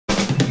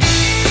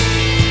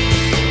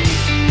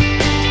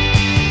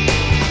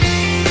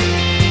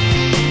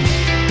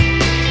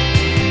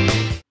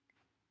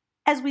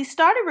As we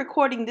started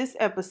recording this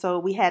episode,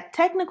 we had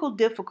technical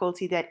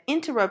difficulty that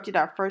interrupted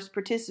our first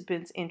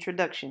participant's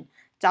introduction,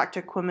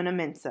 Dr. Kwabena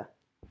Mensah.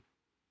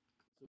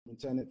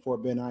 Superintendent,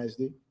 Fort Bend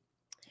ISD.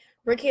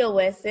 Rickyl,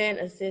 Wesson,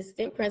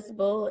 Assistant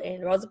Principal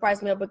in Rosa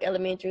Price Millbrook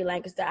Elementary,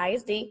 Lancaster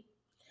ISD.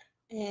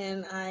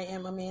 And I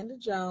am Amanda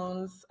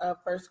Jones, a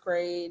first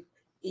grade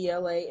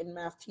ELA and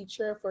math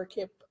teacher for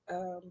KIPP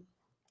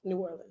New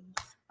Orleans.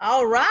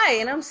 All right,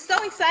 and I'm so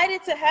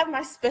excited to have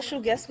my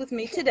special guest with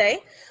me today.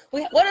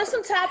 What are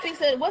some topics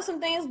what's some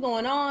things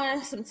going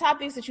on, some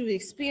topics that you've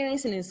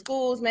experienced in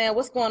schools, man?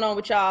 What's going on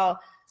with y'all?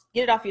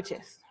 Get it off your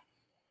chest.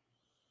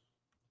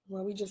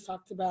 Well, we just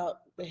talked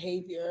about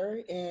behavior,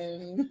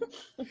 and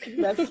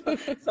that's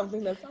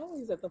something that's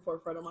always at the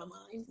forefront of my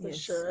mind, for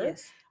sure.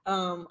 Yes.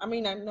 I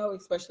mean, I know,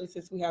 especially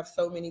since we have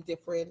so many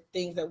different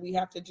things that we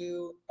have to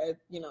do,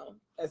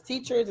 as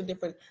teachers, and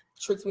different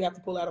tricks we have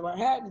to pull out of our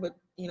hat, but,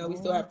 we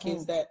still have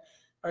kids that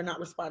are not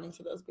responding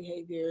to those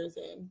behaviors,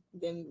 and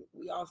then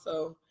we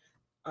also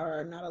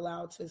are not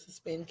allowed to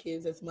suspend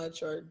kids as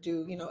much or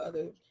do,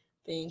 other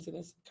things, and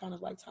it's kind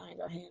of like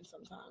tying our hands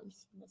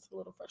sometimes, and it's a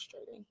little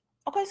frustrating.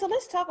 Okay, so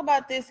let's talk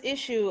about this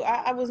issue.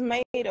 I was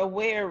made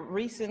aware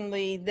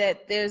recently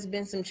that there's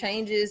been some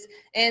changes,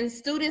 and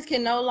students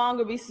can no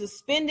longer be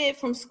suspended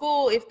from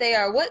school if they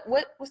are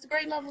what's the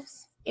grade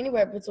levels?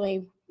 Anywhere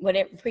between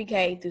whatever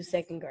pre-K through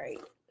second grade.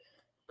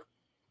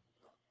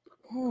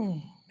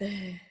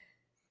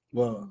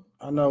 Well,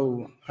 I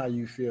know how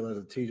you feel as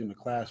a teacher in the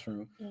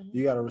classroom. Mm-hmm.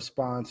 You got to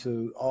respond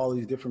to all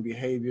these different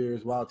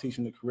behaviors while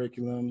teaching the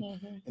curriculum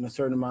in a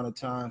certain amount of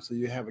time, so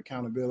you have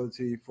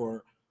accountability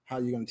for how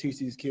you're going to teach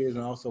these kids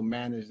and also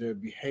manage their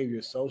behavior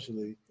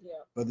socially. Yeah.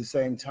 But at the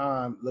same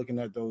time, looking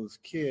at those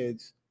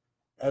kids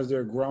as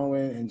they're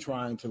growing and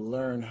trying to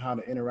learn how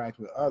to interact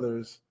with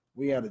others,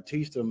 we had to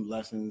teach them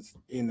lessons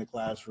in the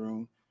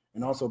classroom,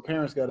 and also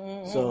parents got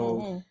to.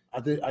 So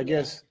I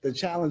guess the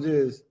challenge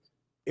is,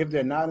 if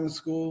they're not in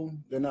school,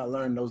 they're not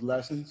learning those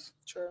lessons.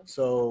 True.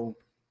 So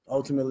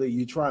ultimately,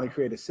 you're trying to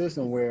create a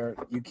system where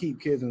you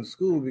keep kids in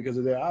school, because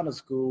if they're out of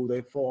school,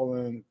 they're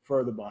falling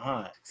further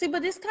behind. See,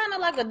 but it's kind of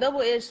like a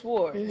double-edged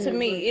sword to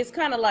me. It's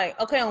kind of like,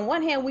 okay, on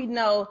one hand, we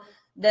know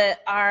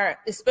that our,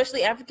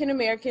 especially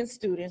African-American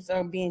students,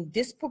 are being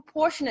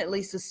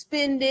disproportionately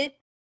suspended,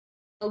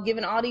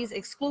 given all these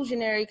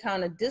exclusionary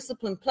kind of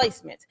discipline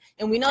placements.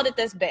 And we know that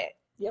that's bad.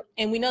 Yep.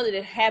 And we know that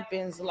it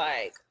happens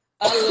like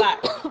a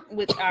lot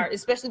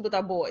especially with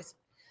our boys.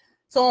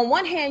 So on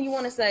one hand, you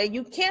want to say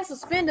you can't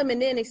suspend them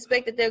and then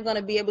expect that they're going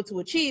to be able to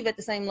achieve at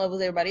the same level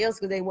as everybody else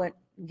because they weren't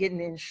getting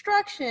the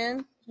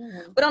instruction.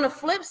 But on the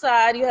flip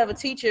side, you have a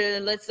teacher,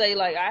 let's say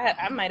like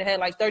I might have had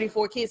like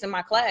 34 kids in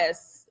my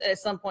class at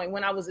some point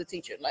when I was a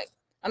teacher. Like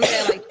I might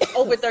have like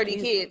over 30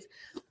 kids.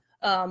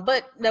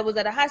 But that was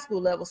at a high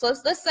school level. So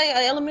let's say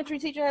an elementary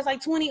teacher has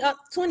like 20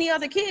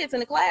 other kids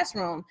in the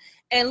classroom,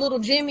 and little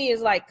Jimmy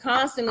is like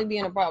constantly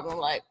being a problem.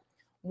 Like,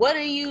 what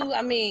are you,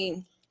 I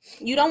mean,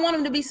 you don't want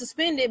them to be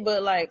suspended,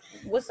 but like,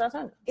 what's the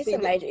alternative? It's a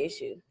major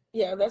issue.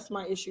 Yeah, that's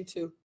my issue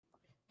too.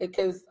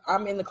 Because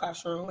I'm in the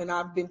classroom and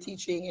I've been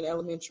teaching in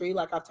elementary,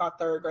 like I've taught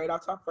third grade,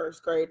 I've taught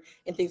first grade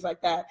and things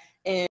like that.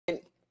 And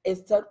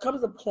it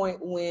comes a point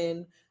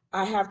when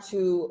I have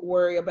to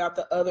worry about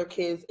the other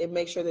kids and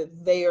make sure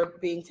that they are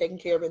being taken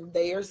care of and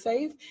they are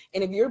safe.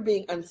 And if you're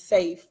being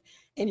unsafe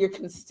and you're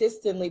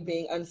consistently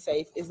being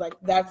unsafe, is like,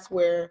 that's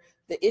where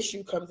the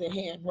issue comes in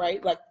hand,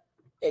 right? Like,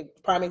 a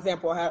prime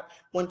example, I have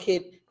one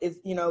kid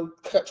is,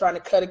 trying to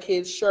cut a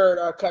kid's shirt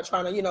or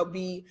trying to,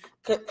 be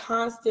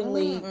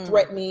constantly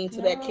threatening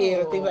to that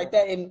kid or things like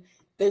that. And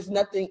there's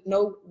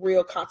no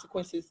real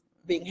consequences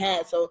being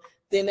had. So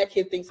then that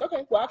kid thinks,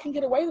 okay, well, I can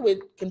get away with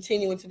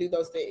continuing to do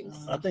those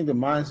things. I think the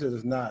mindset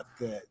is not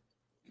that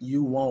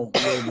you won't be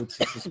able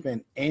to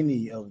suspend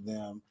any of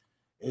them.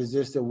 It's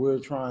just that we're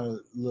trying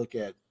to look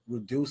at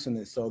reducing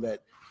it so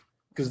that,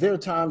 because there are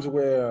times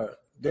where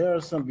there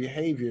are some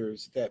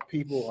behaviors that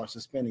people are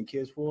suspending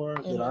kids for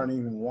that aren't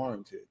even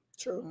warranted.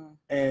 True.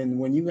 And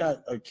when you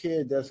got a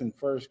kid that's in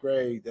first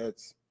grade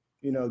that's,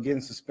 getting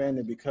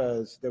suspended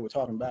because they were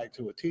talking back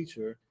to a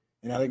teacher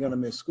and now they're going to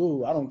miss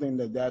school, I don't think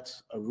that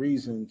that's a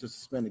reason to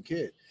suspend a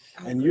kid.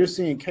 And you're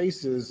seeing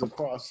cases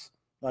across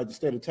like the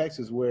state of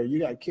Texas where you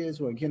got kids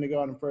who are in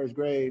kindergarten, first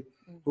grade,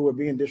 who are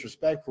being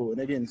disrespectful and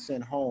they're getting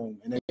sent home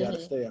and they got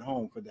to stay at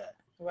home for that.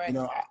 Right.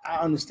 I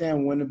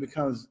understand when it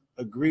becomes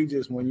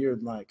egregious when you're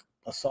like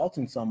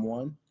assaulting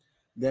someone,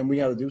 then we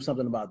got to do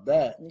something about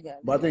that.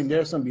 But I think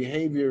there's some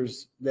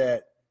behaviors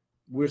that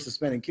we're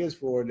suspending kids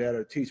for that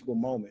are teachable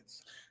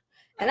moments.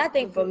 And I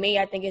think for me,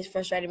 I think it's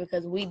frustrating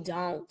because we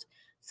don't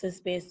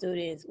suspend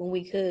students when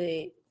we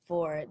could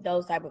for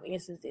those type of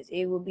instances.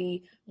 It would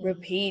be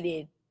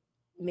repeated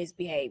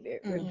misbehavior,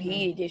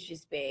 repeated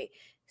disrespect,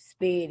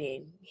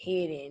 spitting,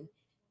 hitting,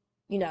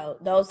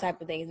 those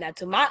type of things. Now,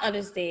 to my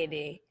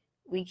understanding,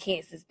 we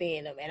can't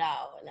suspend them at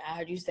all. And I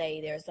heard you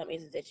say there are some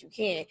instances that you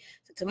can.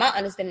 So to my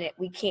understanding, that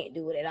we can't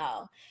do it at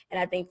all. And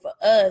I think for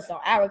us on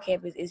our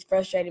campus, it's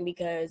frustrating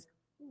because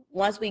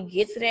once we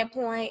get to that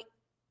point,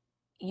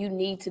 you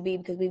need to be,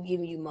 because we've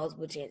given you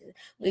multiple chances.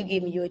 We've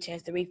given you a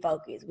chance to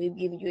refocus. We've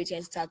given you a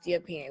chance to talk to your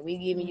parent. We've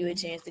given you a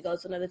chance to go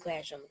to another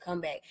classroom,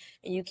 come back,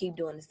 and you keep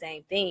doing the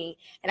same thing.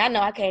 And I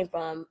know I came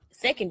from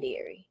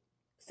secondary.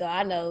 So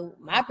I know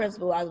my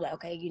principal, I was like,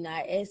 okay, you're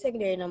not at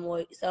secondary no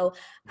more. So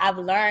I've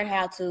learned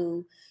how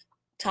to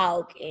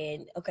talk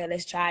and, okay,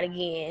 let's try it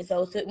again.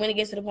 So when it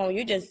gets to the point where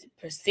you're just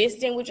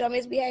persistent with your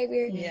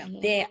misbehavior,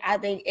 then I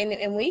think,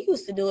 and we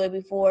used to do it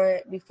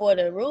before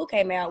the rule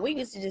came out, we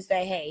used to just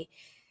say, hey,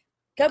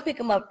 come pick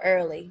them up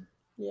early.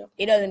 Yeah.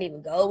 It doesn't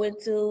even go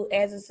into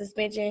as a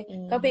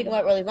suspension. Come pick them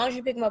up early. As long as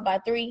you pick them up by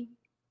 3,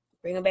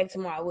 bring them back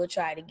tomorrow. We'll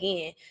try it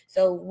again.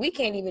 So we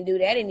can't even do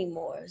that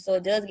anymore. So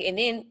it does get, and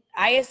then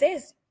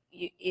ISS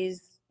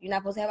is, you're not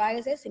supposed to have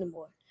ISS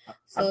anymore.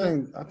 So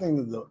I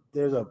think that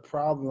there's a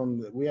problem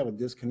that we have a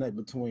disconnect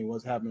between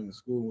what's happening in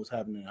school and what's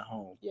happening at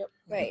home. Yep.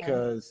 Right.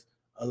 Because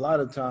a lot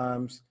of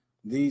times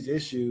these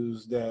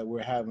issues that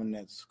we're having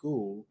at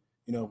school,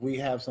 you know, if we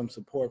have some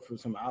support from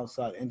some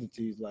outside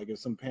entities, like if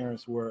some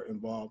parents were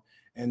involved,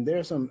 and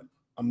there's some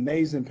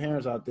amazing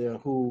parents out there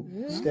who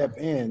step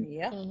in.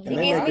 Yeah. And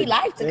it gives me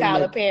life to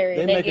call a parent.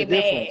 They make get a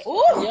difference. mad.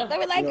 Ooh, Yeah. they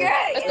be like, You know,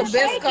 girl, That's the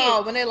best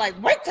call when they're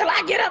like, wait till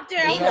I get up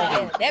there. I'm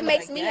like, that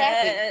makes me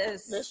happy.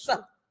 yes.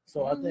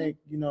 So I think,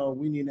 you know,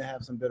 we need to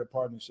have some better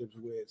partnerships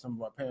with some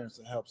of our parents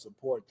to help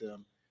support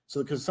them.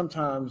 So, because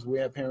sometimes we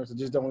have parents that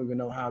just don't even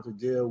know how to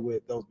deal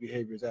with those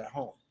behaviors at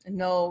home.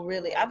 No,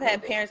 really. I've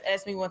had parents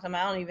ask me one time,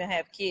 I don't even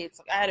have kids.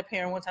 Like, I had a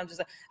parent one time just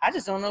like, I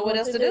just don't know what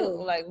else to do.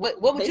 Like,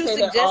 what would They you say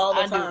that suggest all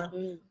the I time.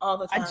 do? All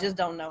the time. I just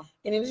don't know.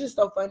 And it's just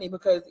so funny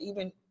because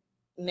even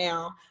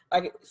now,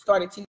 like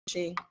started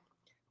teaching,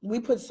 we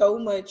put so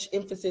much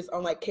emphasis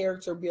on like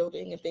character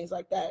building and things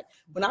like that.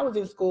 When I was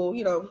in school,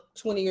 you know,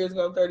 20 years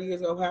ago, 30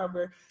 years ago,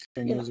 however.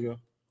 10 years ago.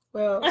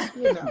 Well,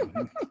 you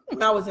know,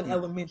 when I was in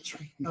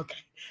elementary, okay,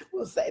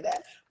 we'll say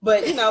that.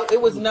 But you know,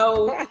 it was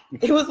no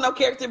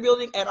character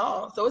building at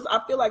all. So I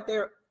feel like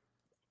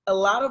a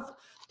lot of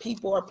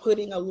people are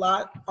putting a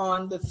lot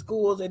on the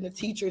schools and the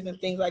teachers and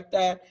things like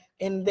that,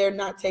 and they're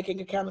not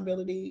taking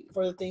accountability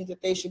for the things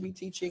that they should be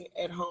teaching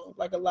at home.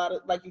 Like a lot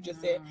of, like you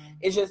just said,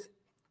 it's just,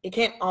 it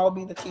can't all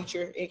be the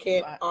teacher. It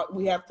can't.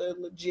 We have to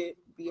legit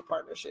be a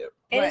partnership.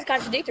 And it's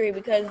contradictory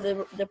because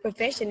the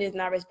profession is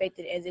not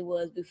respected as it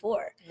was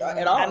before.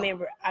 At all.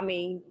 I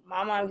mean,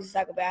 my mom used to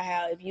talk about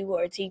how if you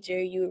were a teacher,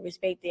 you were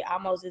respected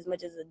almost as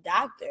much as a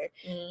doctor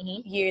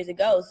years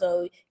ago.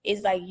 So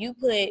it's like you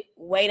put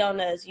weight on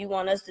us. You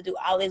want us to do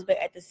all this, but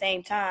at the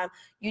same time,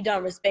 you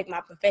don't respect my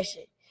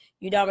profession.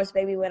 You don't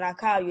respect me when I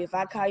call you. If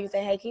I call you and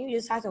say, hey, can you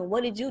just talk to me?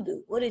 What did you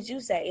do? What did you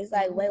say? It's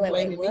like, wait,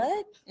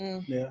 what?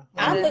 Yeah.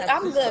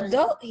 I'm the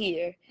adult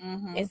here.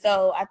 And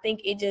so I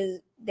think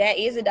that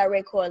is a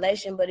direct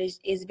correlation, but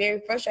it's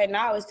very frustrating.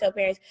 I always tell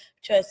parents,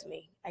 trust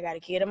me, I got a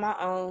kid of my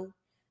own.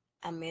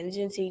 I'm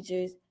managing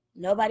teachers.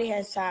 Nobody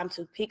has time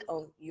to pick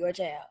on your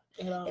child.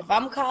 If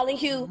I'm calling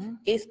you,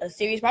 it's a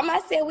serious problem. I'm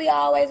not saying we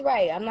always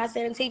right. I'm not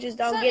saying teachers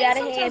don't get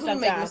out of hand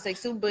sometimes. We make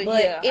mistakes too, but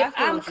if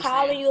I'm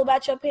calling you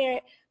about your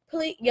parent,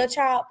 your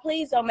child,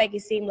 please don't make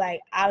it seem like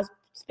I was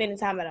spending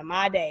time out of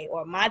my day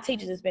or my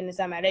teachers are spending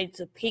time out of their day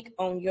to pick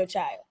on your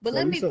child. But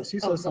she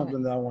said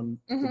something that I want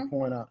to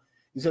point out.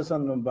 You said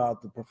something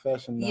about the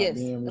profession not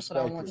being respected. That's what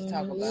I want to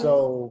talk about.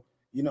 So,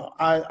 you know,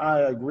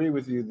 I agree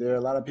with you. There are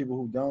a lot of people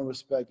who don't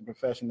respect the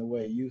profession the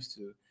way it used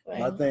to.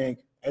 Right. I think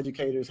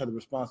educators have the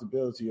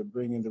responsibility of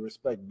bringing the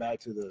respect back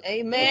to the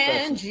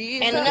profession.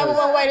 Jesus. And the number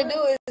one way to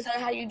do it is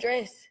how you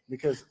dress.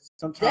 Because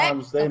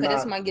sometimes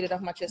this might get it off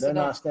my chest. They're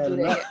not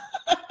standing up.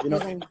 You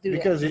know,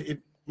 because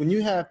when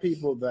you have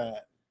people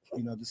that,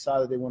 you know, decide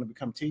that they want to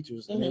become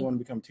teachers and they want to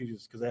become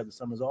teachers because they have the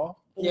summers off.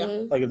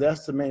 Like if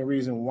that's the main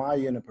reason why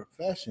you're in a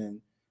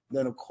profession,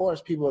 then of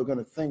course people are going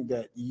to think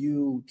that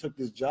you took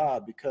this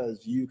job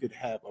because you could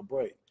have a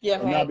break.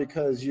 And not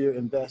because you're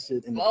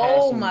invested in the passion.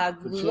 Oh my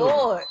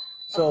Lord.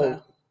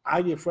 So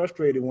I get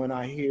frustrated when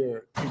I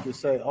hear people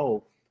say,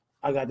 oh,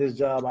 I got this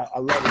job. I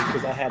love it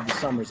because I have the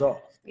summers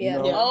off. You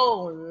know?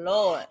 Oh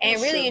Lord. And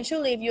really and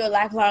truly, if you're a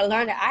lifelong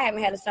learner, I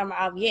haven't had a summer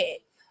off yet.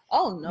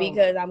 Oh no.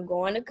 Because I'm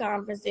going to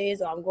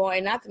conferences or I'm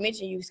going, not to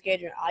mention you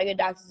scheduling all your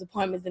doctor's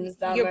appointments in the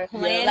summer. You're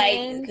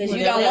planning. Like, because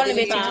you don't want to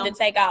be teacher to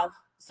take off.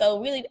 So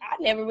really, I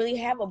never really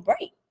have a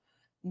break.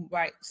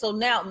 Right. So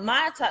now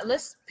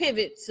let's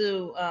pivot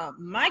to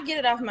my get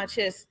it off my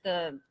chest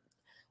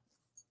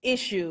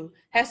issue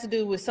has to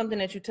do with something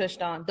that you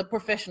touched on, the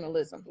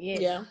professionalism.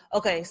 Yeah.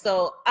 Okay.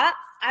 So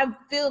I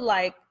feel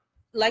like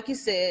you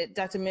said,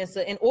 Dr.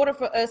 Mensah, in order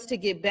for us to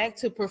get back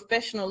to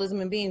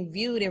professionalism and being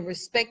viewed and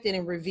respected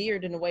and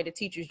revered in the way that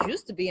teachers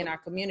used to be in our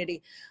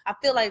community, I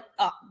feel like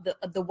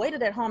the weight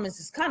of that home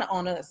is kind of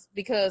on us,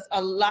 because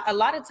a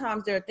lot of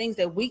times there are things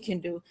that we can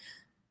do.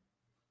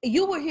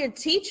 You will hear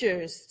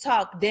teachers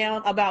talk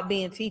down about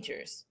being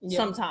teachers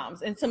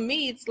sometimes. And to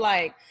me, it's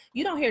like,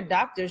 you don't hear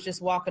doctors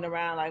just walking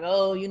around like,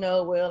 oh, you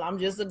know, well, I'm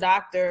just a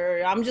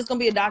doctor. I'm just going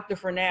to be a doctor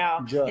for now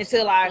until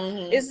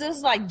it's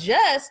just like,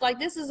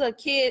 this is a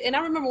kid. And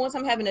I remember one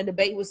time having a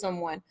debate with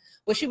someone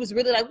where she was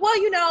really like,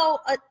 well, you know,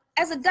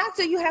 as a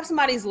doctor, you have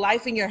somebody's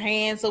life in your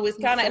hands. So it's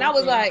kind of, and I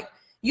was like,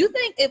 you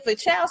think if a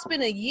child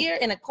spent a year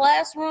in a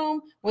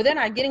classroom where they're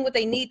not getting what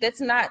they need,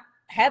 that's not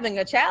having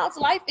a child's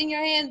life in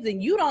your hands,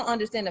 then you don't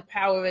understand the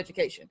power of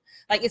education.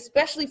 Like,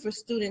 especially for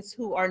students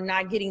who are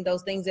not getting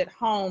those things at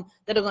home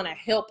that are going to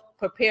help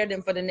prepare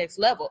them for the next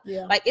level.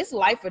 Yeah. Like, it's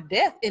life or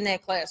death in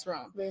that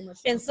classroom. Very much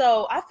so. And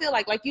so I feel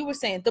like you were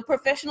saying, the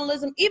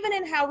professionalism, even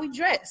in how we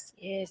dress.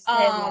 Yes,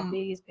 that's my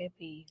biggest pet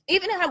peeve.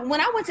 Even in how, when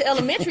I went to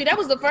elementary, that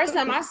was the first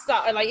time I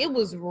saw, like, it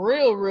was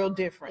real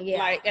different. Yeah.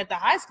 Like, at the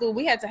high school,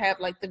 we had to have,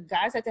 like, the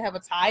guys had to have a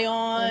tie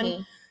on.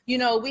 Mm-hmm. You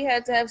know, we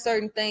had to have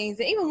certain things.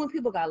 And even when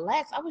people got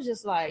lax, I was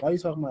just like, why are you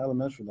talking about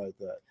elementary like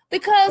that?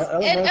 because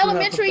in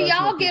elementary,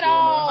 y'all get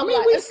all, I mean,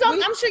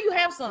 like, I'm sure you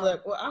have some.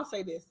 Look, well, I'll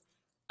say this.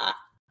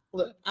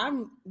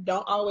 I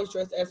don't always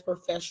dress as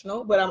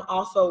professional, but I'm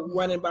also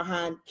running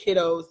behind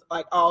kiddos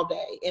like all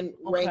day and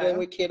wrangling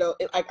with kiddos.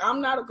 Like,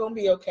 I'm not going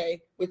to be okay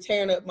with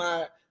tearing up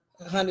my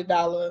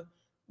 $100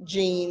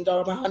 jeans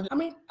or my $100. I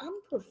mean, I'm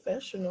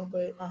professional,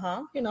 but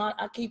you know,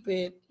 I keep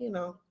it, you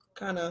know,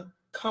 kind of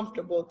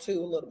comfortable too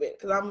a little bit,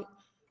 because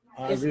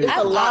it's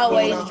a lot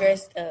always going on.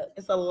 Dressed up.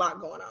 It's a lot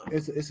going on.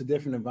 It's a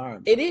different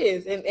environment. It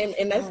is,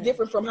 and that's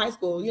different from high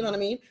school. You know what I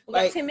mean?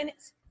 Like 10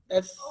 minutes.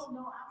 That's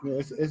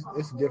it's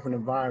a different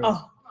environment.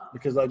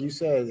 Because like you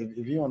said,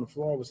 if you're on the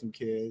floor with some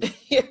kids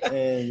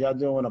and y'all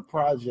doing a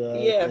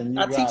project, and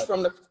I teach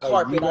from the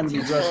carpet. You're gonna be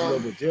dressed a little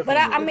bit different. But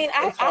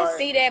I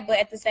see that, but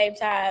at the same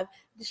time,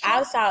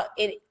 I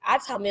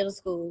taught middle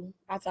school.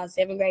 I taught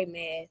 7th grade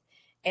math,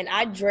 and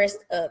I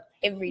dressed up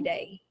every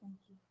day.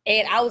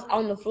 And I was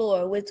on the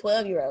floor with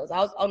 12-year-olds. I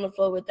was on the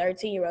floor with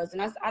 13-year-olds.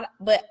 And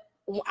but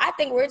I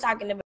think we're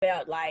talking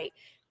about, like,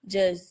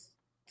 just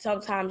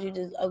sometimes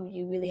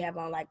you really have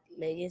on, like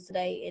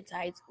yesterday in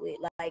tights with,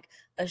 like,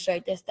 a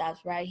shirt that stops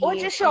right here. Or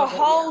just your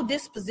whole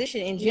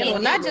disposition in general.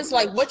 Not just,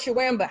 like, what you're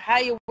wearing, but how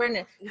you're wearing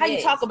it, how you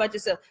talk about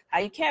yourself, how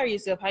you carry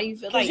yourself, how you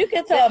feel. Like, you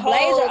can throw a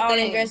blazer on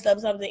and dress up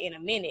something in a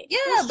minute.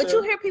 Yeah, but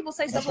you hear people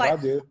say stuff like,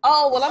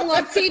 oh, well, I'm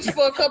going to teach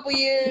for a couple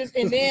years,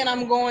 and then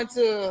I'm going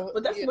to.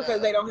 But that's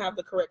because they don't have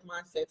the correct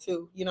mindset,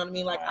 too. You know what I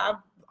mean? Like, I've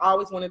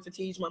always wanted to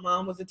teach. My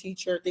mom was a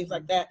teacher, things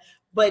like that.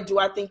 But do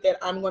I think that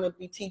I'm going to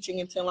be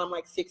teaching until I'm,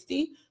 like,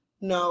 60?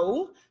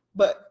 No.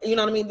 But you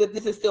know what I mean?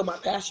 This is still my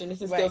passion.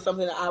 This is still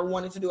something that I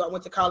wanted to do. I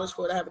went to college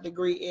for it. I have a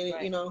degree in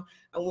it. You know,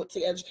 I went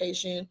to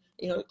education,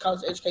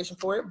 college education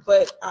for it.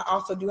 But I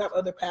also do have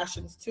other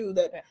passions too,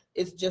 that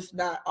it's just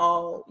not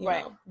all, you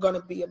know, going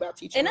to be about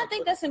teaching. And I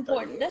think that's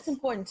important. That's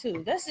important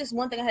too. That's just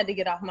one thing I had to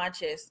get off my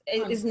chest.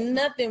 It's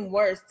nothing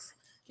worse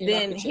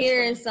than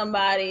hearing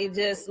somebody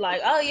just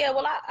like, oh yeah,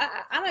 well,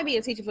 I might be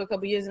a teacher for a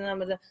couple of years, and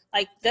I'm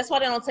like, that's why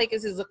they don't take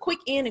us as a quick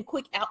in and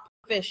quick out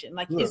profession.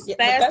 Like, it's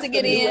fast to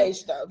get in.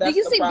 Do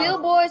you see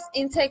billboards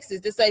in Texas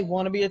that say,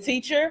 want to be a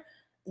teacher?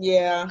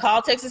 Yeah.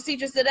 Call Texas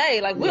teachers today.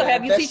 Like, we'll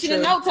have you teaching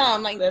in no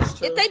time. Like, if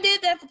they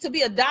did that to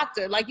be a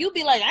doctor, like, you'd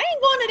be like, I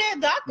ain't going to that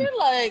doctor.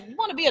 Like, you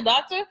want to be a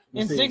doctor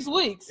in 6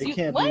 weeks? It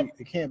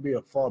can't be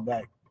a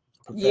fallback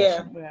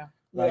profession. Yeah.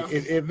 Like,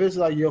 if it's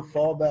like your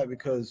fallback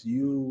because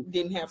you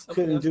didn't have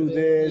couldn't do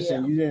this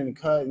and you didn't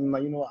cut, and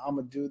like, you know what, I'm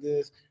gonna do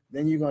this,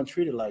 then you're gonna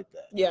treat it like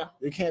that. Yeah.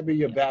 It can't be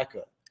your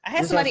backup. I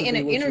had somebody in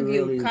an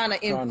interview really kind of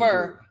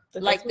infer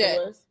like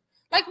that.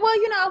 Like, well,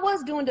 I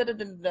was doing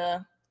da-da-da-da-da.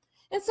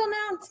 And so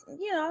now,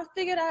 I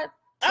figured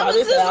I was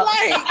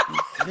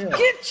just like,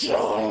 get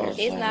yours.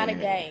 It's not a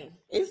game.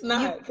 It's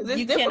not. Because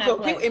it's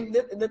difficult. People, and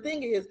the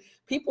thing is,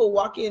 people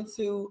walk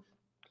into,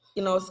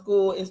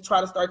 school and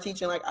try to start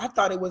teaching. Like, I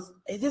thought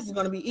this is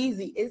going to be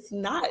easy. It's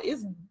not.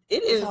 It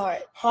is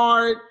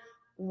hard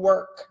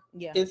work.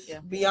 Yeah. It's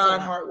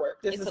beyond hard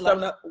work. This is some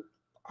of the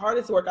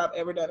hardest work I've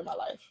ever done in my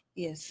life.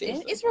 Yes.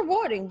 And it's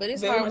rewarding, but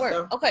it's hard work.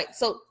 So. Okay.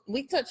 So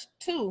we touched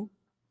 2.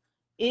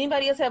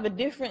 Anybody else have a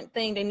different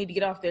thing they need to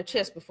get off their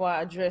chest before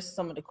I address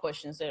some of the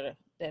questions that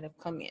have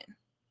come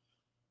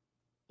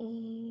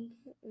in?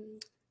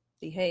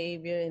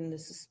 Behavior and the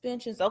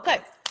suspensions. Okay,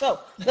 so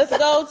let's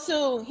go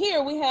to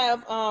here. We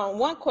have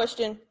one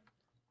question.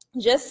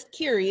 Just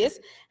curious,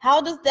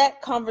 how does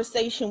that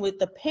conversation with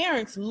the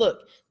parents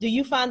look? Do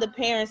you find the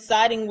parents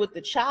siding with the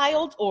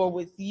child or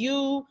with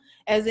you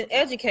as an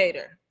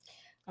educator?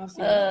 As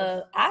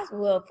an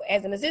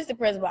assistant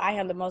principal, I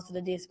handle most of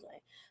the discipline.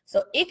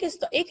 So it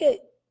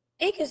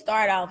could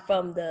start out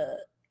from the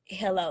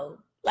hello.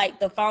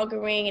 Like, the phone can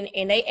ring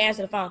and they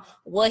answer the phone.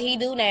 What he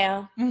do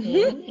now?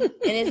 Mm-hmm. And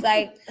it's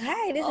like,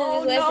 hey, this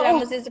is Wesson.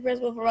 I'm assistant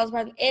principal for Rose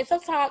Park. And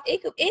sometimes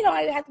it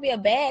don't even have to be a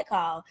bad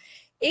call.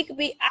 It could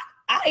be.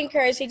 I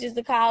encourage teachers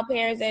to call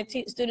parents that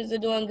students are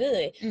doing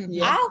good.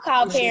 Yeah. I'll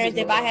call parents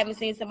if I haven't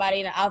seen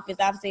somebody in the office.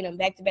 I've seen them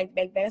back to back.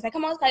 It's like,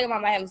 come on, tell your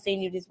mom I haven't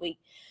seen you this week.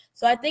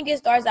 So I think it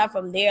starts out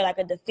from there, like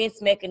a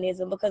defense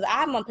mechanism, because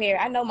I'm a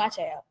parent. I know my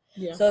child.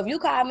 Yeah. So if you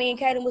call me and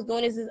Kaden was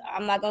doing this,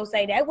 I'm not gonna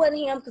say that wasn't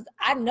him, because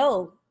I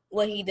know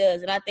what he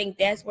does. And I think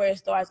that's where it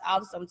starts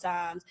off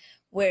sometimes,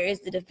 where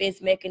it's the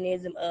defense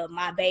mechanism of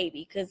my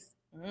baby, because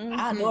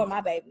I adore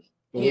my baby.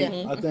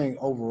 I think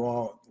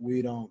overall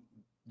we don't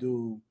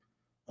do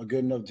a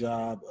good enough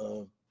job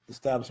of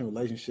establishing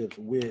relationships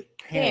with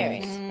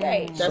parents.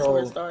 Right. That's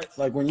where it starts.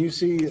 Like when you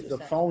see the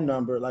phone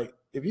number, like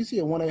if you see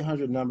a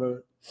 1-800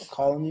 number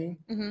calling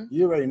you,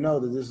 you already know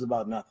that this is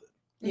about nothing.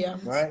 Yeah.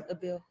 Right? A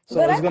bill. So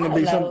But it's I going to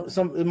be don't know.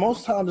 some,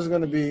 most times it's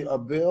going to be a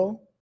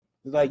bill.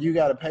 It's like you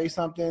got to pay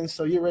something.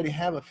 So you already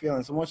have a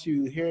feeling. So once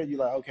you hear it, you're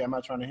like, okay, I'm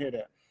not trying to hear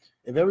that.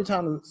 If every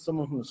time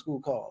someone from the school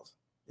calls,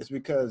 it's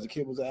because the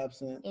kid was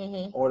absent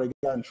or they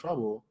got in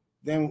trouble,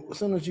 then as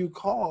soon as you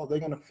call, they're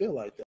going to feel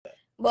like that.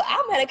 But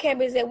I'm at a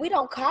campus that we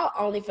don't call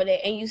only for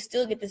that, and you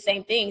still get the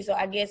same thing. So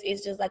I guess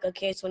it's just like a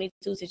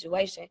catch-22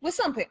 situation. With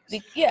some parents.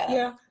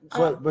 Yeah.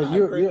 But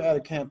you're at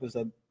a campus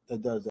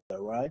that does that,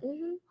 right?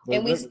 But,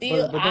 And we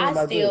still, but think I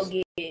about still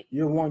this. get.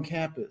 You're one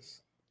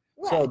campus.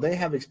 Right. So they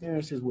have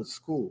experiences with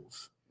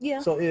schools. Yeah.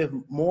 So if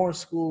more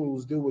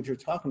schools do what you're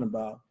talking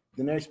about,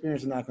 then their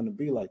experience is not going to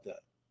be like that.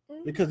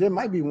 Because there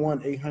might be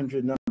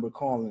 1-800 number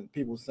calling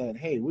people saying,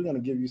 hey, we're going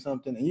to give you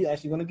something, and you're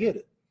actually going to get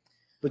it.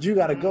 But you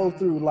got to go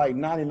through like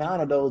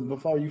 99 of those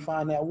before you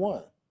find that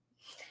one.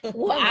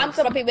 Well, I'm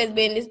talking people that's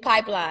been in this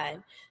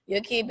pipeline.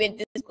 Your kid been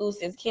to school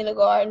since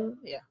kindergarten.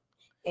 Yeah.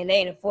 And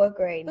they in the 4th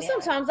grade now. But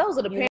sometimes those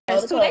are the You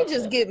parents know too. the They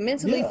just get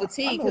mentally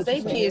fatigued because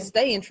they kids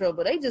stay in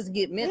trouble. They just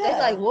get mental. They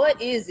like,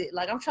 what is it?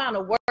 Like, I'm trying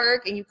to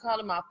work and you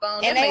calling my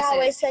phone. And they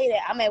always say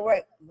that. I'm at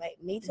work.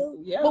 Like, me too.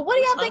 Yeah. But what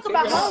do y'all think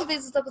about home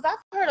visits? Because I've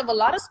heard of a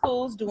lot of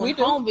schools doing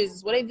home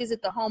visits where they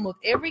visit the home of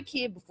every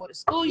kid before the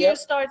school year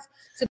starts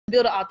to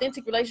build an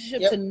authentic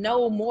relationship, to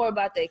know more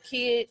about their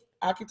kid.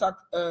 I can talk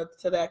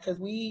to that because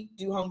we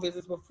do home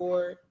visits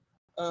before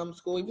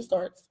school even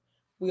starts.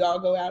 We all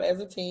go out as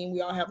a team. We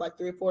all have like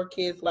 3 or 4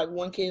 kids. Like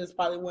one kid is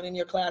probably one in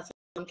your class.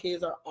 Some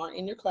kids aren't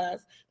in your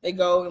class. They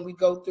go and we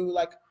go through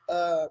like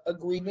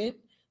agreement.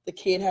 The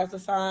kid has to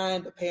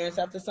sign. The parents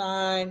have to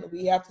sign.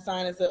 We have to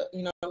sign as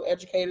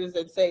educators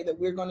and say that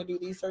we're going to do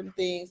these certain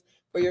things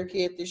for your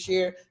kid this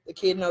year. The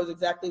kid knows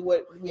exactly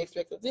what we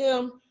expect of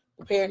them.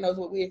 The parent knows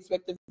what we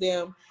expect of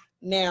them.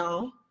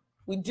 Now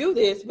we do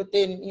this, but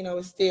then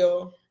it's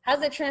still. How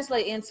does that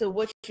translate into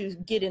what you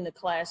get in the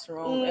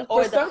classroom?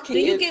 Or some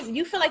kids, do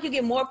you feel like you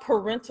get more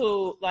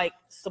parental like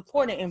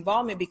support and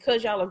involvement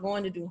because y'all are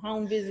going to do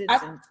home visits?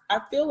 I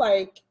feel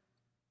like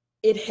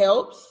it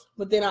helps,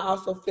 but then I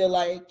also feel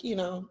like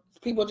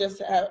people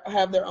just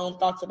have their own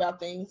thoughts about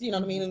things. You know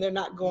what I mean? And they're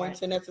not going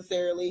to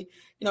necessarily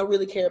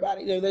really care about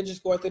it. They're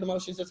just going through the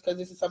motions just because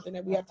this is something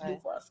that we have to do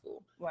for our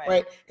school,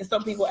 right? And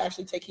some people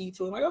actually take heed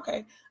to it. Like,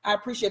 okay, I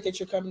appreciate that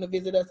you're coming to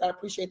visit us. I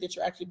appreciate that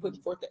you're actually putting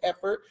forth the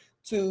effort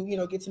to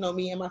get to know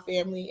me and my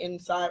family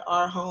inside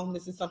our home.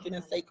 This is something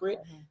that's sacred.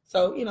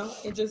 So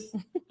it just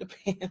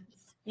depends.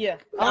 Yeah,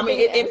 I mean,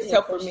 it's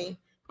helpful for me.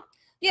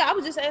 Yeah, I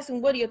was just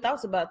asking, what are your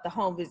thoughts about the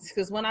home visits?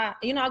 Because when I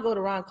go to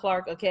Ron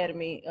Clark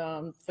Academy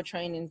for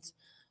trainings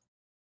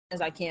as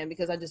I can,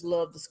 because I just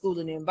love the school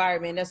and the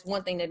environment. That's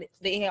one thing that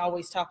they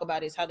always talk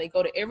about is how they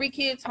go to every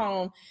kid's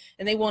home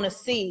and they want to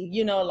see,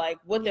 like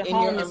what their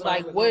home is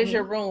like. Where's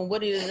your room?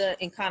 What is it?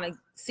 And kind of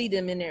see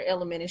them in their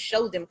element and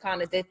show them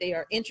kind of that they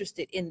are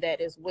interested in that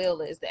as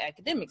well as the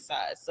academic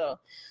side. So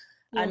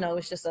I know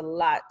it's just a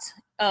lot.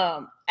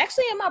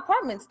 Actually, in my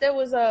apartments, there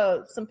was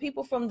some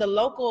people from the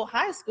local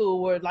high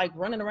school were like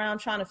running around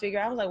trying to figure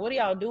out. I was like, what are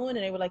y'all doing?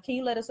 And they were like, can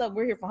you let us up?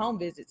 We're here for home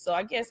visits. So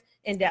I guess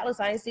in Dallas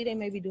ISD, they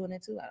may be doing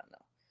that too. I don't know.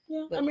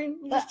 Yeah, but, I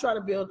mean, just try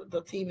to build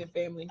the team and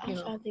family. I'm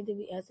trying to think that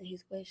we answered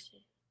his question.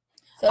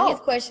 So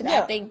his question,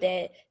 I think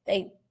that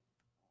they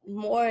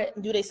more.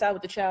 Do they side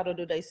with the child or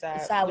do they side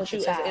with you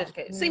as an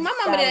educator? See, my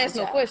mama didn't ask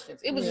no questions.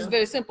 It was just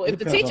very simple. If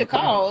the teacher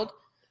called,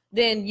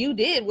 then you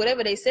did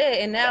whatever they said,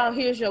 and now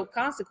here's your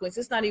consequence.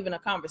 It's not even a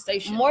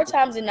conversation. More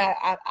times than not,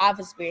 I've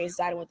experienced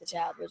siding with the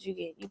child, but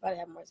you probably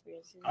have more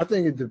experience. I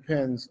think it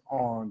depends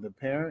on the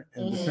parent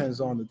and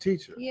depends on the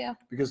teacher. Yeah.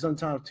 Because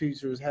sometimes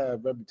teachers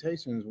have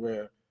reputations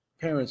where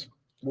parents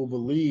will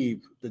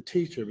believe the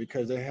teacher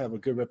because they have a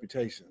good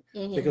reputation,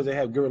 because they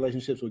have good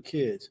relationships with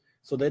kids.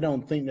 So they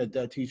don't think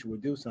that teacher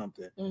would do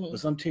something. But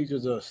some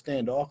teachers are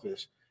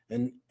standoffish,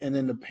 and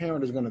then the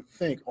parent is going to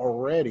think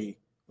already,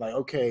 like,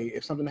 okay,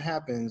 if something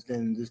happens,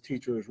 then this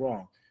teacher is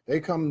wrong. They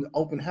come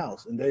open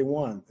house and they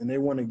want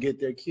to get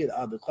their kid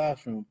out of the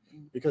classroom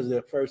because of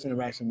their first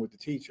interaction with the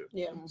teacher.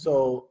 Yeah.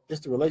 So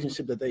it's the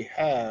relationship that they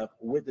have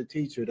with the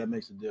teacher that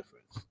makes a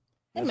difference.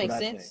 That makes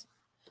sense.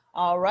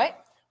 All right.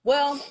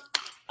 Well,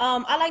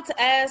 I like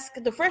to ask,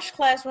 the Fresh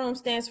Classroom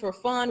stands for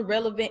fun,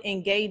 relevant,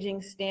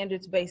 engaging,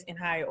 standards-based, and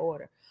higher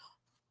order.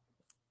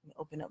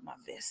 Open up my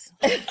fist.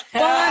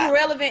 Fun,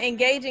 relevant,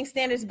 engaging,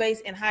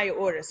 standards-based, and higher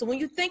order. So when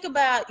you think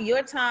about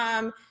your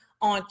time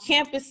on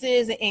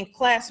campuses and in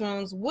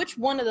classrooms, which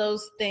one of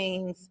those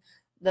things,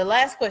 the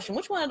last question,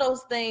 which one of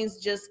those things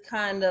just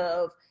kind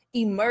of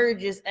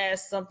emerges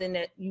as something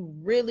that you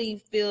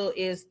really feel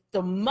is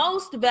the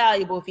most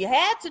valuable? If you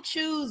had to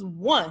choose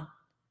one,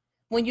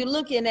 when you're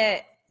looking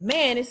at,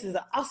 man, this is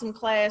an awesome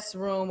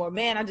classroom, or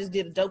man, I just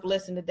did a dope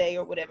lesson today,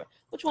 or whatever,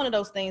 which one of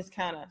those things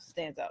kind of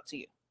stands out to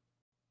you?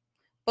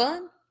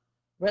 Fun,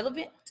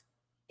 relevant,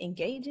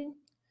 engaging,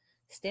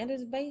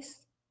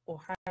 standards-based, or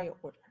higher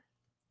order?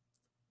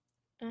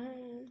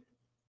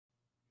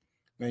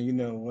 Man, you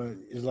know,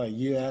 when it's like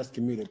you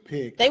asking me to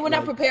pick. They were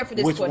not prepared for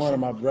this which question. Which one of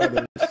my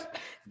brothers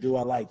do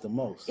I like the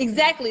most?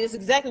 Exactly. It's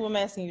exactly what I'm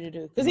asking you to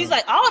do. Because he's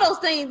like, all those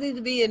things need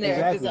to be in there.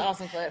 Exactly. It's an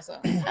awesome class. So.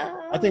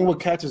 I think what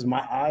catches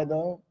my eye,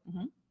 though,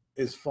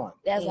 is fun.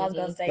 That's what I was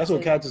going to say. That's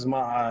what catches my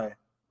eye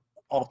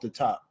off the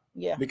top.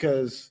 Yeah.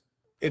 Because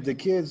if the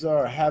kids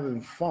are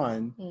having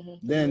fun,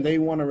 then they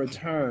want to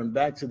return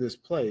back to this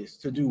place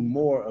to do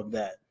more of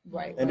that.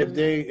 Right. And if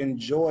they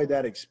enjoy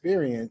that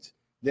experience,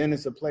 then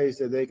it's a place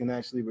that they can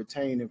actually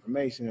retain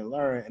information and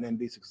learn and then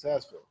be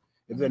successful.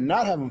 If they're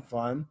not having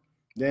fun,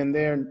 then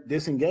they're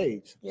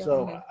disengaged. Yeah.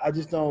 So I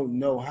just don't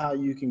know how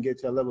you can get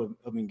to a level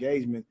of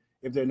engagement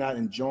if they're not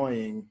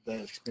enjoying that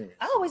experience.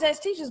 I always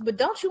ask teachers, but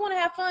don't you want to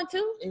have fun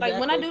too? Exactly. Like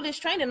when I do this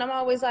training, I'm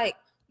always like,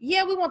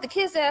 yeah, we want the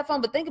kids to have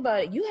fun, but think about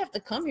it. You have to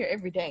come here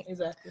every day.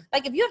 Exactly.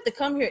 Like if you have to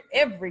come here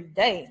every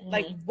day,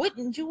 like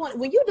wouldn't you want,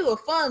 when you do a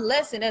fun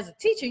lesson as a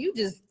teacher, you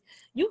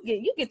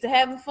get to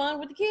having fun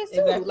with the kids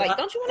too. Exactly. Like,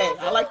 don't you want to have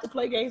fun? I like to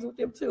play games with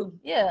them too.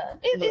 Yeah,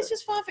 it's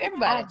just fun for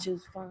everybody. I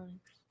choose fun.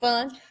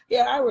 Fun.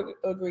 Yeah, I would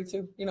agree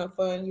too. You know,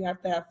 fun. You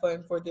have to have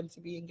fun for them to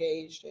be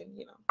engaged and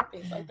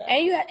things like that.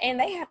 And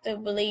they have to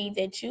believe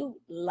that you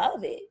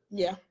love it.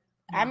 Yeah.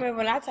 I remember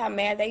when I taught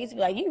math, they used to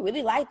be like, "You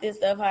really like this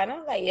stuff, huh?" And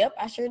I'm like, "Yep,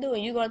 I sure do."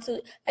 And you're going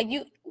to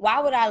why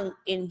would I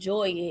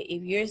enjoy it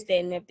if you're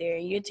standing up there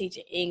and you're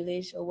teaching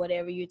English or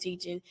whatever you're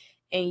teaching,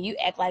 and you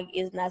act like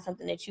it's not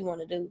something that you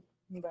want to do?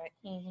 Right.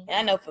 And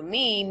I know for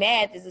me,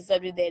 math is a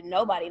subject that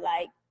nobody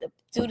liked. The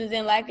tutors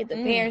didn't like it. The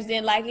parents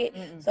didn't like it.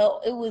 So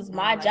it was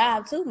my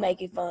job to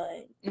make it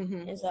fun.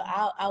 And so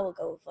I would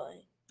go with fun.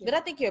 But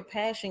I think your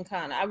passion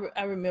kind of,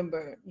 I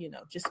remember,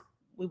 just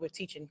we were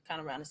teaching kind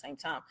of around the same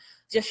time.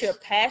 Just your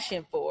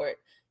passion for it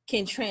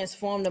can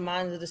transform the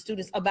minds of the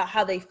students about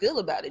how they feel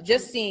about it.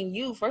 Just seeing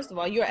you, first of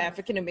all, you're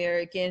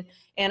African-American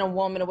and a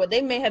woman, or what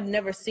they may have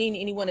never seen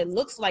anyone that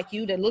looks like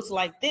you, that looks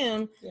like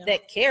them,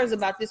 that cares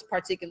about this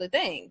particular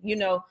thing,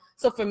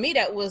 So for me,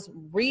 that was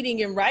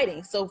reading and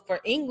writing. So for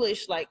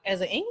English, like as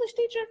an English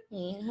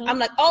teacher, I'm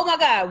like, oh my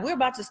God, we're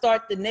about to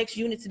start the next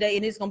unit today,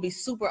 and it's going to be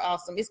super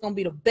awesome. It's going to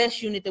be the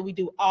best unit that we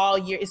do all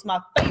year. It's my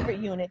favorite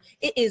unit.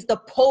 It is the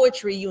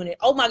poetry unit.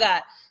 Oh my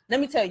God. Let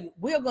me tell you,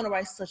 we are going to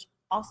write such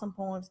awesome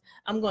poems.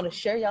 I'm going to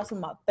share y'all some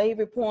of my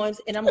favorite poems,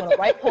 and I'm going to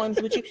write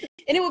poems with you,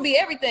 and it will be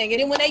everything. And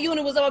then when that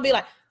unit was up, I'll be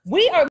like,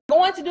 we are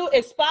going to do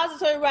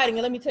expository writing,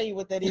 and let me tell you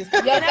what that is.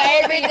 Your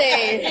favorite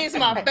thing. It's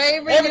my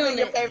favorite unit.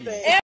 Your favorite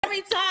thing.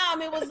 Every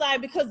time it was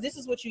like, because this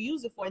is what you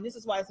use it for, and this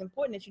is why it's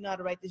important that you know how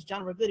to write this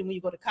genre good. And when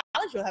you go to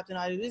college, you'll have to know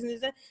how to do this and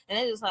this. And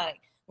it's just like,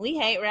 we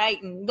hate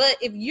writing. But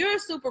if you're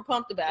super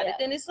pumped about it,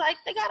 then it's like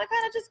they gotta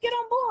kind of just get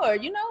on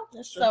board,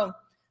 That's true. So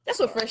that's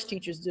what fresh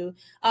teachers do.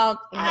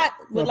 I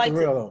would like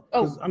to.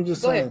 I'm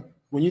just saying, ahead.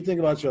 When you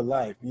think about your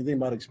life, when you think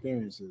about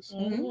experiences,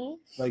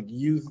 like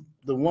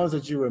the ones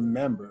that you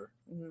remember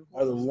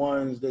are the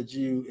ones that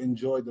you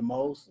enjoyed the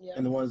most,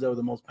 and the ones that were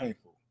the most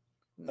painful.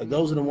 Like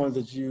those are the ones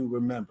that you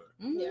remember.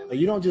 Like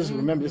you don't just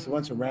remember just a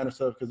bunch of random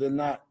stuff because they're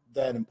not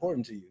that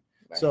important to you.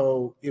 Right.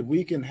 So if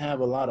we can have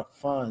a lot of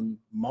fun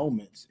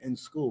moments in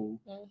school,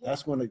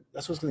 that's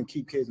what's going to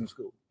keep kids in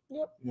school.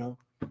 Yep.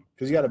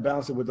 Because you got to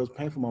balance it with those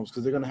painful moments,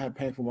 because they're going to have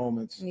painful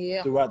moments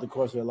throughout the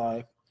course of their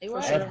life,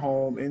 at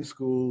home, in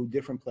school,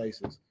 different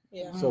places.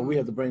 Yeah. So we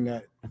have to bring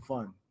that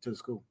fun to the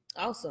school.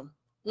 Awesome.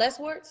 Last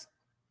words?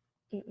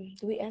 Do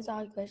we answer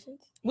all your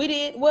questions? We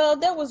did. Well,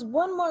 there was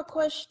one more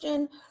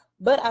question,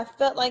 but I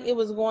felt like it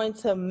was going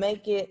to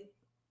make it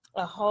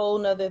a whole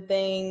nother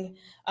thing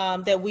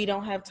that we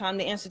don't have time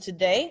to answer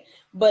today.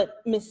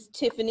 But Miss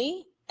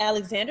Tiffany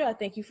Alexander, I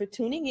thank you for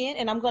tuning in,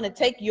 and I'm going to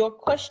take your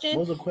question.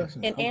 What was the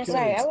question? And answer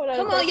it.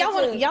 Come on,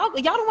 y'all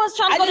the ones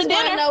trying to go to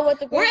dinner. Know what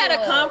the We're at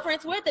a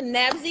conference. We're at the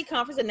NABSE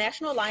conference, the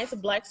National Alliance of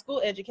Black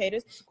School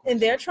Educators, and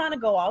they're trying to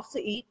go off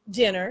to eat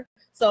dinner.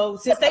 So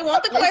since they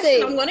want the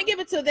question, I'm going to give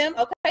it to them.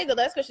 Okay, the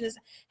last question is,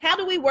 how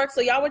do we work?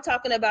 So y'all were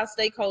talking about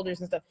stakeholders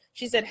and stuff.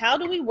 She said, how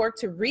do we work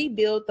to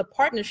rebuild the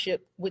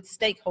partnership with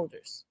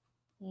stakeholders?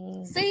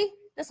 See,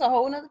 that's a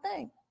whole nother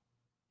thing.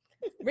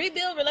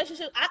 Rebuild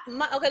relationships.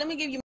 Okay, let me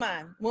give you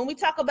mine. When we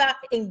talk about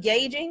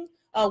engaging,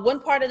 one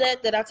part of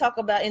that I talk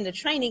about in the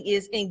training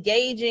is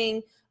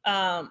engaging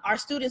our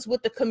students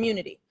with the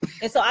community.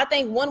 And so I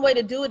think one way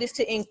to do it is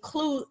to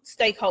include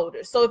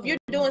stakeholders. So if you're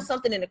doing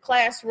something in the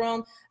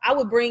classroom, I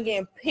would bring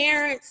in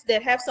parents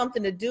that have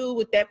something to do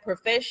with that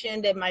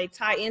profession that might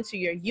tie into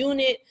your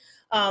unit.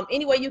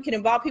 Any way you can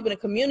involve people in the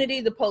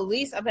community, the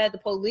police. I've had the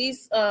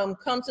police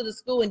come to the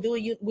school and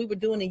we were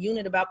doing a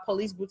unit about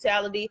police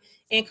brutality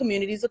in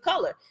communities of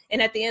color.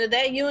 And at the end of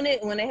that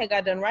unit, when they had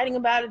got done writing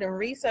about it and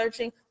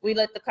researching, we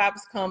let the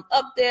cops come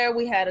up there.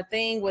 We had a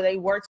thing where they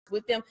worked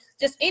with them.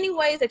 Just any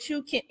ways that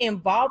you can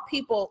involve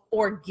people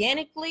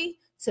organically,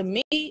 to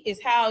me,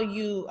 is how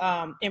you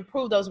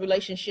improve those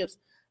relationships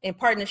and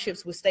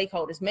partnerships with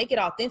stakeholders. Make it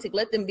authentic.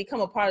 Let them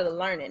become a part of the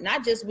learning.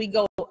 Not just we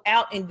go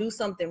out and do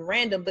something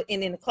random, but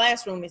in the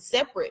classroom it's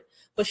separate.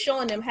 But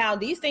showing them how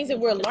these things that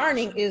we're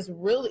learning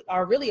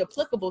are really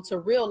applicable to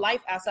real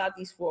life outside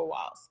these four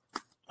walls.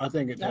 I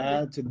think to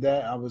add to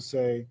that, I would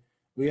say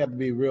we have to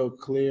be real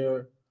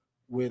clear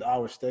with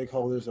our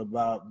stakeholders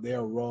about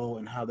their role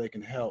and how they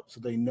can help, so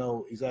they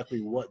know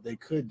exactly what they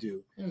could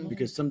do.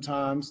 Because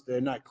sometimes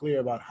they're not clear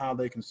about how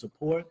they can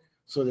support,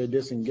 so they're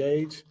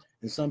disengaged,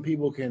 and some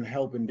people can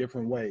help in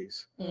different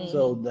ways.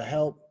 So the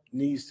help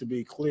needs to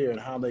be clear in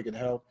how they can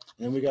help,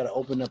 and we got to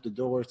open up the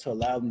doors to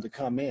allow them to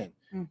come in.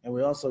 And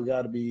we also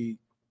got to be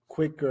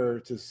quicker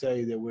to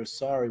say that we're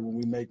sorry when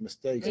we make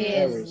mistakes and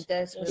errors,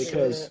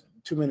 because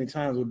too many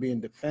times we're being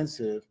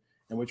defensive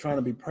and we're trying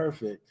to be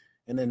perfect,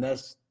 and then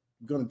that's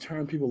going to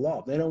turn people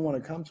off. They don't want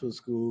to come to a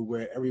school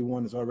where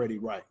everyone is already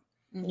right.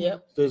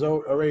 There's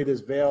already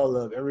this veil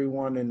of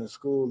everyone in the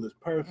school is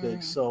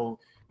perfect, so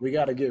we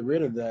got to get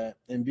rid of that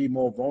and be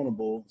more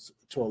vulnerable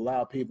to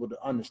allow people to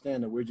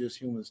understand that we're just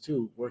humans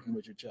too, working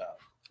with your child.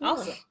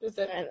 Awesome.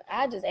 And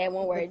I just add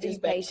one word,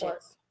 just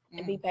patience.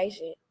 And be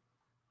patient.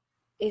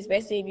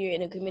 Especially if you're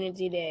in a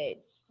community that,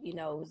 you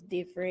know, is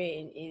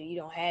different and you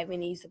don't have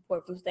any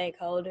support from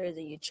stakeholders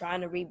and you're trying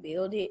to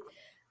rebuild it.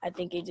 I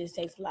think it just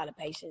takes a lot of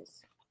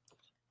patience.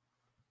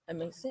 That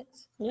makes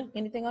sense. Yeah.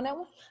 Anything on that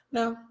one?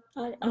 No,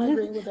 I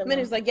agree with that.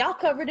 It's like y'all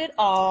covered it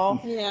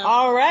all. Yeah.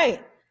 All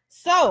right.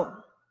 So,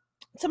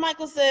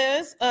 Michael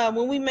says,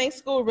 when we make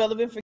school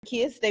relevant for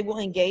kids, they will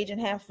engage and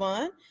have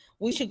fun.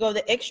 We should go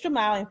the extra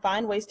mile and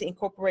find ways to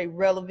incorporate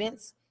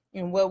relevance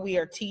in what we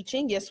are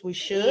teaching. Yes, we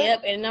should.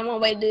 Yep. And the number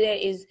one way to do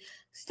that is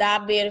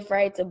stop being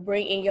afraid to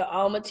bring in your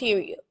own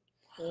material.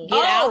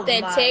 Get out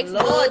that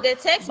textbook,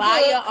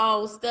 buy your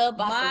own stuff,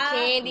 buy some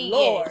candy.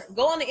 Lord.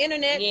 Go on the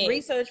internet,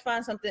 research,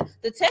 find something.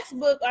 The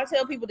textbook, I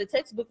tell people the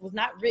textbook was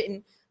not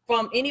written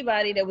from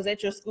anybody that was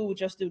at your school with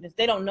your students.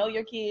 They don't know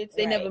your kids.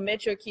 They never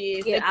met your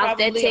kids. They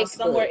probably are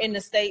somewhere in the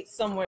States,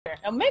 somewhere.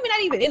 Or maybe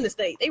not even in the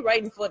state. They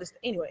writing for the state.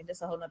 Anyway,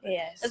 that's a whole nother.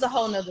 That's a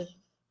whole nother.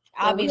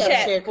 I'll be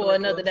chat for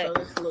another day.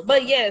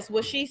 But yes,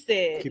 what she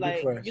said, keep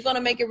like, you're going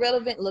to make it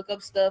relevant, look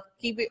up stuff,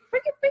 keep it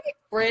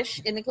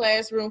fresh in the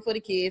classroom for the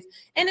kids.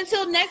 And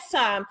until next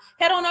time,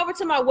 head on over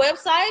to my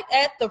website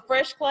at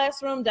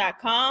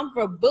thefreshclassroom.com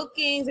for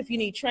bookings. If you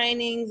need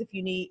trainings, if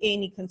you need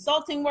any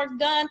consulting work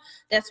done,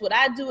 that's what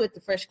I do at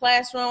the Fresh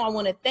Classroom. I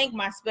want to thank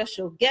my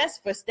special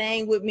guests for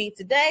staying with me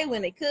today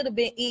when they could have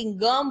been eating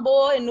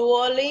gumbo in New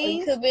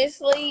Orleans. Could be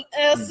asleep.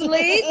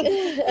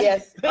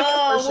 Yes.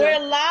 We're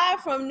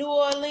live from New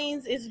Orleans.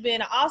 It's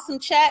been an awesome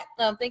chat.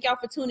 Thank y'all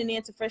for tuning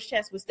in to Fresh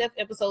Chats with Steph,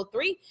 episode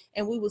 3,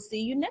 and we will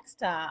see you next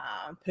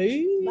time.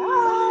 Peace.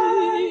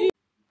 Bye.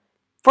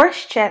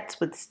 Fresh Chats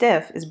with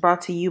Steph is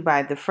brought to you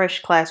by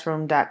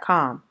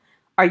thefreshclassroom.com.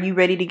 Are you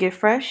ready to get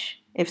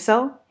fresh? If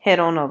so, head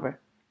on over.